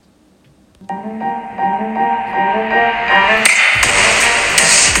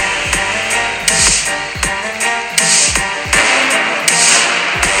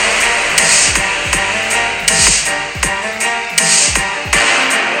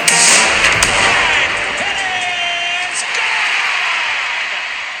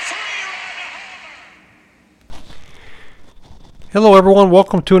Hello everyone,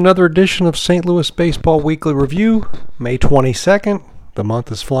 welcome to another edition of St. Louis Baseball Weekly Review, May 22nd. The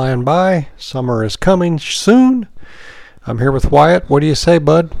month is flying by, summer is coming soon. I'm here with Wyatt. What do you say,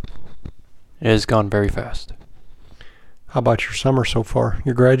 bud? It has gone very fast. How about your summer so far?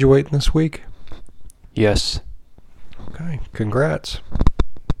 You're graduating this week? Yes. Okay, congrats.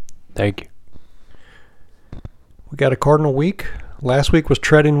 Thank you. We got a Cardinal week. Last week was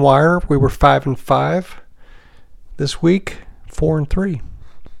treading wire. We were 5-5. This week, 4-3.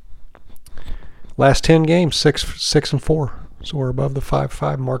 Last 10 games, 6-4. So we're above the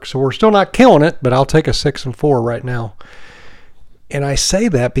 5-5 mark. So we're still not killing it, but I'll take a 6-4 right now. And I say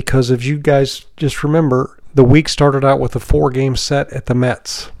that because if you guys just remember, the week started out with a 4-game set at the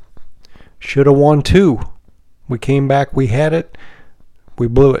Mets. Should have won 2. We came back, we had it, we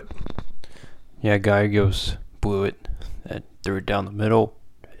blew it. Yeah, Gallegos blew it. Threw it down the middle,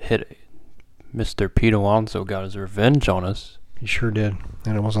 hit it. Mr. Pete Alonso got his revenge on us. He sure did.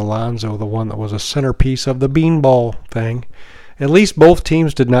 And it was Alonso, the one that was a centerpiece of the beanball thing. At least both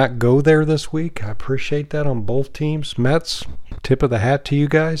teams did not go there this week. I appreciate that on both teams. Mets, tip of the hat to you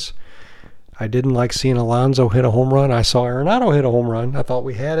guys. I didn't like seeing Alonso hit a home run. I saw Arenado hit a home run. I thought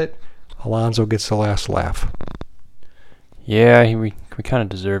we had it. Alonso gets the last laugh. Yeah, we kind of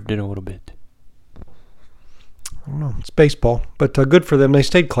deserved it a little bit. I don't know. It's baseball. But good for them. They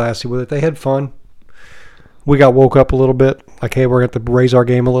stayed classy with it. They had fun. We got woke up a little bit. Like, hey, we're going to have to raise our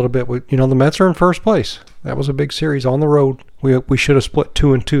game a little bit. The Mets are in first place. That was a big series on the road. We should have split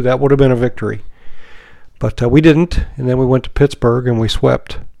 2-2. That would have been a victory. But we didn't. And then we went to Pittsburgh and we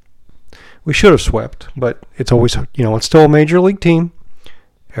swept. We should have swept. But it's always, it's still a major league team.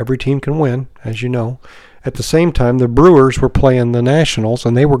 Every team can win, as you know. At the same time, the Brewers were playing the Nationals,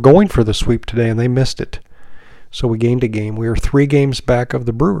 and they were going for the sweep today, and they missed it. So we gained a game. We are 3 games back of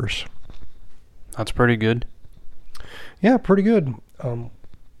the Brewers. That's pretty good. Yeah, pretty good. For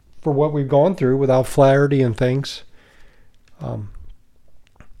what we've gone through without Flaherty and things. We're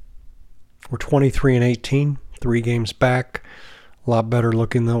 23-18, 3 games back. A lot better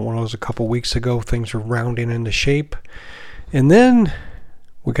looking than when it was a couple weeks ago. Things are rounding into shape. And then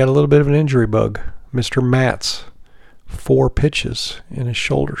we got a little bit of an injury bug. Mr. Matz, 4 pitches and his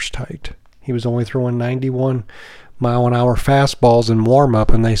shoulder's tight. He was only throwing 91-mile-an-hour fastballs in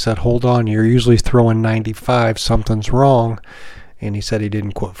warm-up, and they said, hold on, you're usually throwing 95, something's wrong. And he said he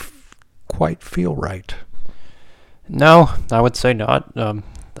didn't quite feel right. No, I would say not.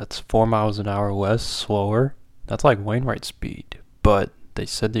 That's 4 miles an hour less, slower. That's like Wainwright speed. But they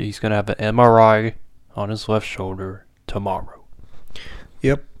said that he's going to have an MRI on his left shoulder tomorrow.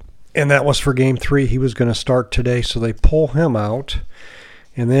 Yep. And that was for Game 3. He was going to start today, so they pull him out.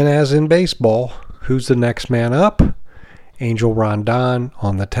 And then, as in baseball, who's the next man up? Angel Rondon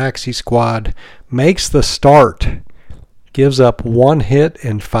on the taxi squad makes the start. Gives up 1 hit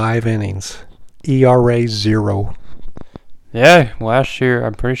in 5 innings. ERA 0. Yeah, last year,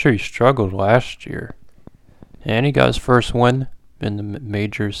 I'm pretty sure he struggled last year. And he got his first win in the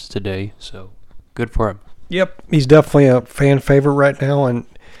majors today, so good for him. Yep, he's definitely a fan favorite right now, and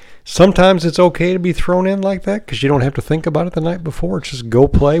sometimes it's okay to be thrown in like that because you don't have to think about it the night before. It's just go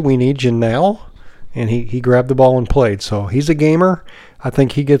play. We need you now. And he grabbed the ball and played. So he's a gamer. I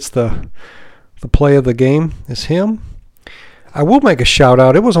think he gets the play of the game is him. I will make a shout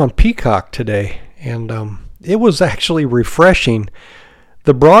out. It was on Peacock today, and it was actually refreshing.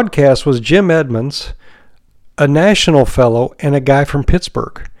 The broadcast was Jim Edmonds, a national fellow, and a guy from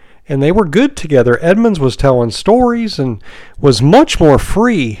Pittsburgh. And they were good together. Edmonds was telling stories and was much more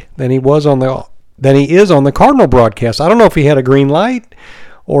free than he is on the Cardinal broadcast. I don't know if he had a green light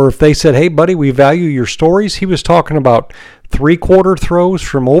or if they said, hey, buddy, we value your stories. He was talking about 3-quarter throws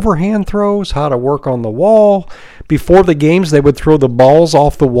from overhand throws, how to work on the wall. Before the games, they would throw the balls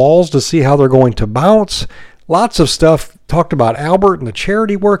off the walls to see how they're going to bounce. Lots of stuff. Talked about Albert and the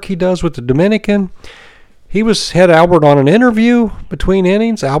charity work he does with the Dominican. He had Albert on an interview between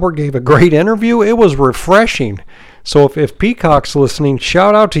innings. Albert gave a great interview. It was refreshing. So if Peacock's listening,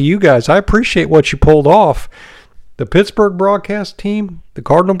 shout out to you guys. I appreciate what you pulled off. The Pittsburgh broadcast team, the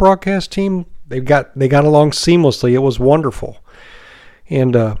Cardinal broadcast team, they got along seamlessly. It was wonderful.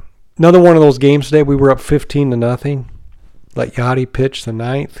 And another one of those games today, we were up 15-0. Let Yachty pitch the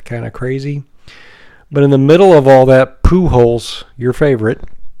 9th, kind of crazy. But in the middle of all that, Pujols, your favorite,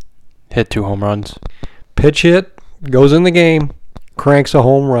 Hit 2 home runs. Pitch hit, goes in the game, cranks a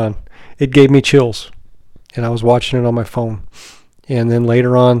home run. It gave me chills, and I was watching it on my phone. And then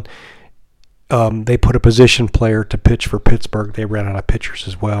later on, they put a position player to pitch for Pittsburgh. They ran out of pitchers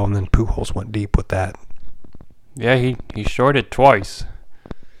as well, and then Pujols went deep with that. Yeah, he shorted twice.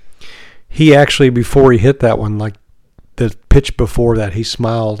 He actually, before he hit that one, like the pitch before that, he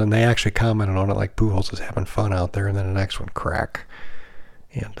smiled, and they actually commented on it like Pujols is having fun out there, and then the next one, crack.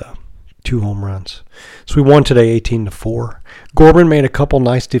 And 2 home runs. So we won today 18-4. Gorman made a couple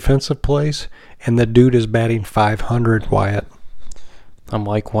nice defensive plays, and the dude is batting .500, Wyatt. I'm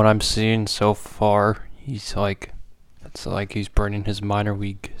like what I'm seeing so far. It's like he's burning his minor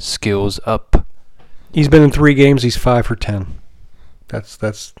league skills up. He's been in 3 games. He's 5 for 10.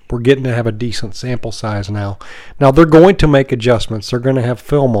 That's we're getting to have a decent sample size now. Now they're going to make adjustments. They're going to have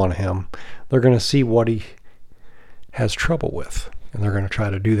film on him. They're going to see what he has trouble with, and they're going to try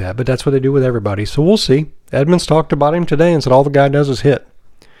to do that. But that's what they do with everybody. So we'll see. Edmonds talked about him today and said all the guy does is hit.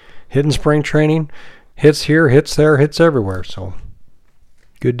 Hit in spring training, hits here, hits there, hits everywhere. So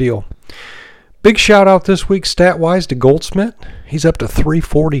good deal. Big shout out this week stat-wise to Goldschmidt. He's up to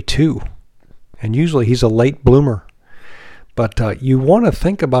 342, and usually he's a late bloomer. But you want to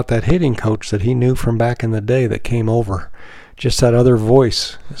think about that hitting coach that he knew from back in the day that came over. Just that other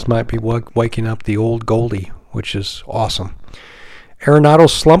voice. This might be waking up the old Goldie, which is awesome.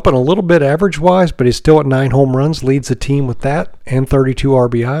 Arenado's slumping a little bit average-wise, but he's still at 9 home runs, leads the team with that, and 32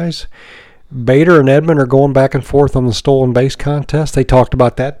 RBIs. Bader and Edman are going back and forth on the stolen base contest. They talked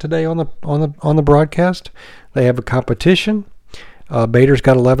about that today on the broadcast. They have a competition. Bader's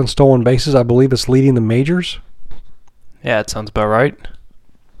got 11 stolen bases. I believe it's leading the majors. Yeah, it sounds about right.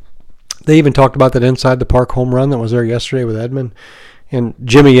 They even talked about that inside the park home run that was there yesterday with Edman. And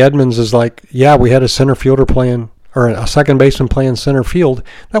Jimmy Edmonds is like, yeah, we had a center fielder playing, or a second baseman playing center field.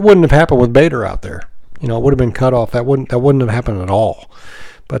 That wouldn't have happened with Bader out there. You know, it would have been cut off. That wouldn't have happened at all.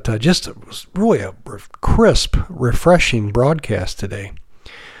 But just it was really a crisp, refreshing broadcast today.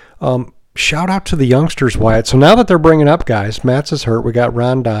 Shout out to the youngsters, Wyatt. So now that they're bringing up guys, Matz is hurt. We got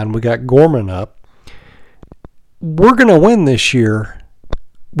Rondon. We got Gorman up. We're going to win this year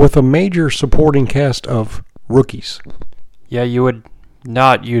with a major supporting cast of rookies. Yeah, you would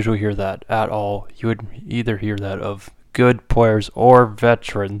not usually hear that at all. You would either hear that of good players or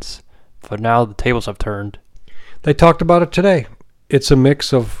veterans. But now the tables have turned. They talked about it today. It's a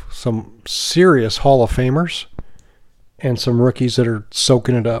mix of some serious Hall of Famers and some rookies that are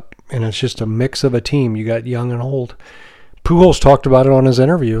soaking it up. And it's just a mix of a team. You got young and old. Pujols talked about it on his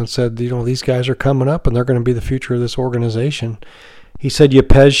interview and said, you know, these guys are coming up and they're going to be the future of this organization. He said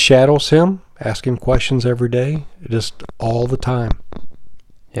Yepez shadows him, ask him questions every day, just all the time.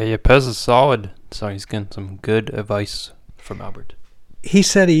 Yeah, Yepez is solid, so he's getting some good advice from Albert. He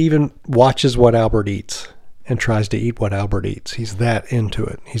said he even watches what Albert eats and tries to eat what Albert eats. He's that into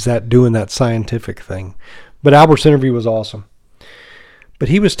it. He's that doing that scientific thing. But Albert's interview was awesome. But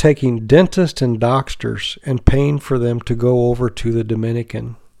he was taking dentists and doctors and paying for them to go over to the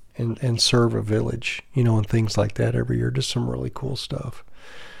Dominican and serve a village, you know, and things like that every year. Just some really cool stuff.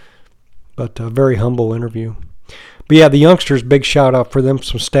 But a very humble interview. But yeah, the youngsters, big shout out for them.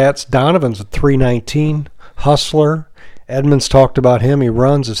 Some stats. Donovan's at 319. Hustler. Edmonds talked about him. He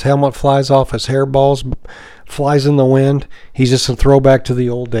runs. His helmet flies off. His hair balls flies in the wind. He's just a throwback to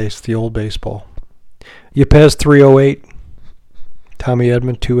the old days, the old baseball. Yepez 308. Tommy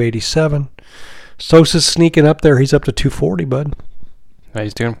Edman 287. Sosa's sneaking up there. He's up to 240, bud.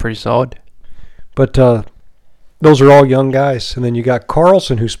 He's doing pretty solid. But those are all young guys. And then you got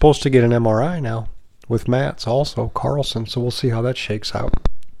Carlson, who's supposed to get an MRI now with Matz also. Carlson. So we'll see how that shakes out.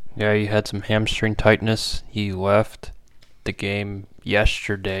 Yeah, he had some hamstring tightness. He left the game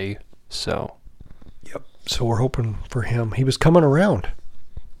yesterday. So. Yep. So we're hoping for him. He was coming around.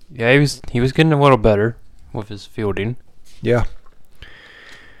 Yeah, he was getting a little better with his fielding. Yeah.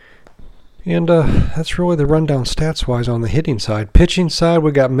 And that's really the rundown stats-wise on the hitting side. Pitching side,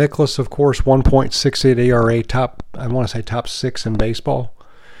 we got Mikolas, of course, 1.68 ERA, top 6 in baseball.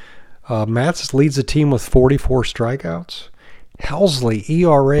 Matz leads the team with 44 strikeouts. Helsley,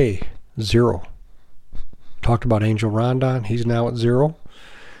 ERA, 0. Talked about Angel Rondon. He's now at 0.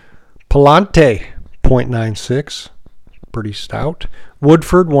 Palante, 0.96. Pretty stout.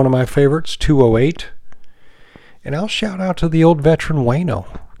 Woodford, one of my favorites, 208. And I'll shout out to the old veteran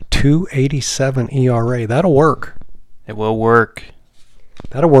Waino. 2.87 ERA. That'll work. It will work.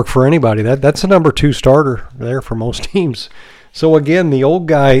 That'll work for anybody. That's a number 2 starter there for most teams. So again, the old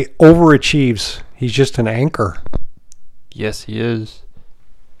guy overachieves. He's just an anchor. Yes, he is.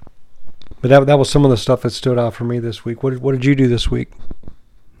 But that was some of the stuff that stood out for me this week. What did you do this week?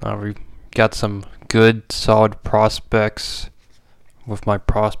 We got some good, solid prospects with my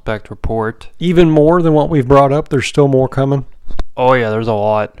prospect report. Even more than what we've brought up? There's still more coming? Oh, yeah, there's a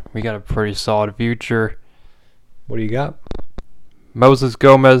lot. We got a pretty solid future. What do you got? Moses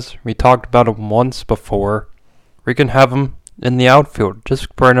Gomez, we talked about him once before. We can have him in the outfield.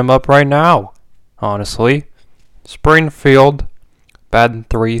 Just bring him up right now, honestly. Springfield, batting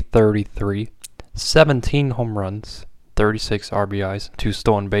 .333, 17 home runs, 36 RBIs, 2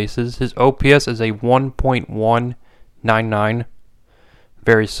 stolen bases. His OPS is a 1.199.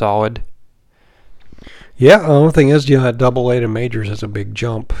 Very solid. Yeah, the only thing is, Double A to majors is a big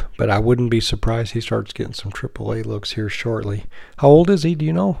jump, but I wouldn't be surprised he starts getting some Triple A looks here shortly. How old is he? Do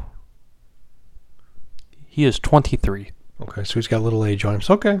you know? He is 23. Okay, so he's got a little age on him.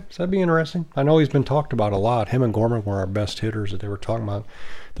 So, okay, so that'd be interesting. I know he's been talked about a lot. Him and Gorman were our best hitters that they were talking about.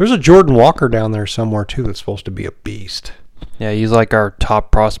 There's a Jordan Walker down there somewhere, too, that's supposed to be a beast. Yeah, he's like our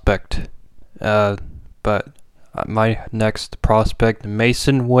top prospect. But my next prospect,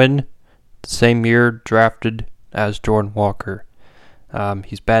 Mason Wynn, same year drafted as Jordan Walker.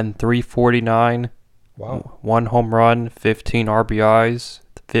 He's batting .349. Wow. 1 home run, 15 RBIs,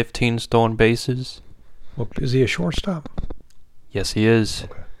 15 stolen bases. Well, is he a shortstop? Yes, he is.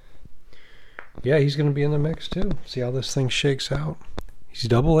 Okay. Yeah, he's going to be in the mix, too. See how this thing shakes out. He's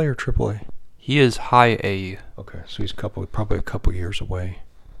Double A or Triple A? He is high A. Okay, so he's probably a couple years away.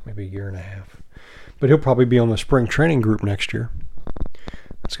 Maybe a year and a half. But he'll probably be on the spring training group next year.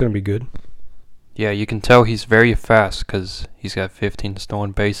 That's going to be good. Yeah, you can tell he's very fast because he's got 15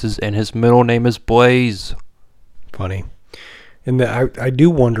 stolen bases, and his middle name is Blaze. Funny. And I do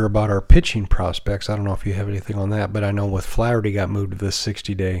wonder about our pitching prospects. I don't know if you have anything on that, but I know with Flaherty got moved to this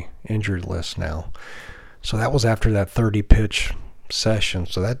 60-day injured list now. So that was after that 30-pitch session,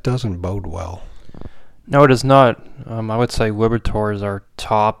 so that doesn't bode well. No, it does not. I would say Liberatore is our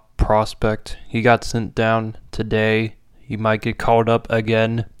top prospect. He got sent down today. He might get called up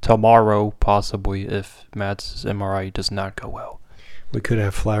again tomorrow, possibly, if Matt's MRI does not go well. We could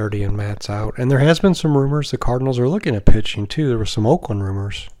have Flaherty and Matz out. And there has been some rumors the Cardinals are looking at pitching, too. There were some Oakland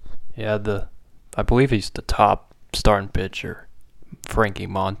rumors. Yeah, I believe he's the top starting pitcher, Frankie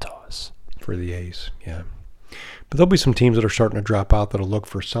Montas. For the A's, yeah. But there'll be some teams that are starting to drop out that'll look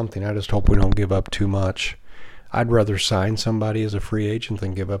for something. I just hope we don't give up too much. I'd rather sign somebody as a free agent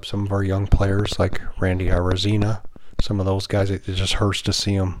than give up some of our young players like Randy Arizina. Some of those guys, it just hurts to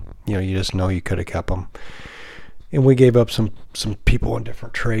see them. You just know you could have kept them. And we gave up some people in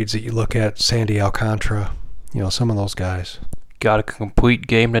different trades that you look at. Sandy Alcantara, some of those guys. Got a complete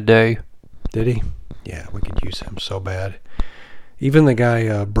game today. Did he? Yeah, we could use him so bad. Even the guy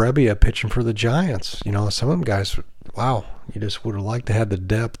Brebbia pitching for the Giants. Some of them guys, wow, you just would have liked to have the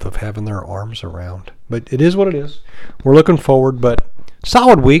depth of having their arms around. But it is what it is. We're looking forward, but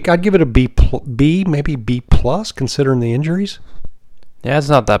solid week. I'd give it a B, maybe B plus, considering the injuries. Yeah, it's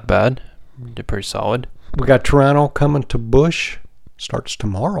not that bad. Did pretty solid. We got Toronto coming to Busch. Starts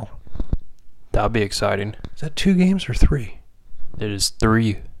tomorrow. That'll be exciting. Is that 2 games or 3? It is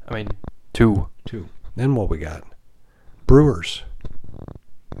 2. 2. Then what we got? Brewers.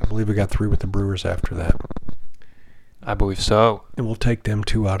 I believe we got 3 with the Brewers after that. I believe so. And we'll take them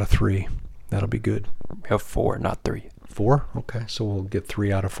 2 out of 3. That'll be good. We have 4, not 3. 4? Okay, so we'll get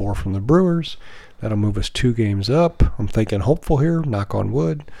 3 out of 4 from the Brewers. That'll move us 2 games up. I'm thinking hopeful here, knock on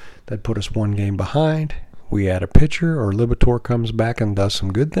wood. That'd put us 1 game behind. We add a pitcher, or Liberatore comes back and does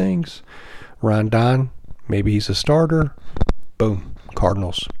some good things. Rondon, maybe he's a starter. Boom.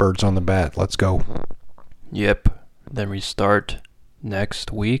 Cardinals, birds on the bat. Let's go. Yep. Then we start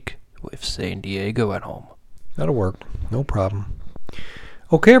next week with San Diego at home. That'll work. No problem.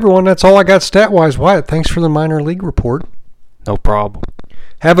 Okay, everyone, that's all I got stat-wise. Wyatt, thanks for the minor league report. No problem.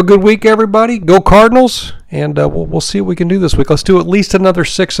 Have a good week, everybody. Go Cardinals, and we'll see what we can do this week. Let's do at least another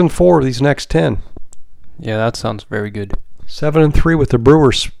 6-4 of these next 10. Yeah, that sounds very good. 7-3 with the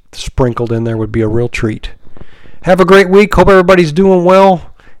Brewers sprinkled in there would be a real treat. Have a great week. Hope everybody's doing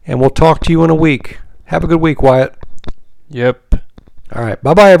well, and we'll talk to you in a week. Have a good week, Wyatt. Yep. All right.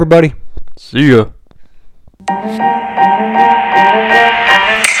 Bye-bye, everybody. See ya.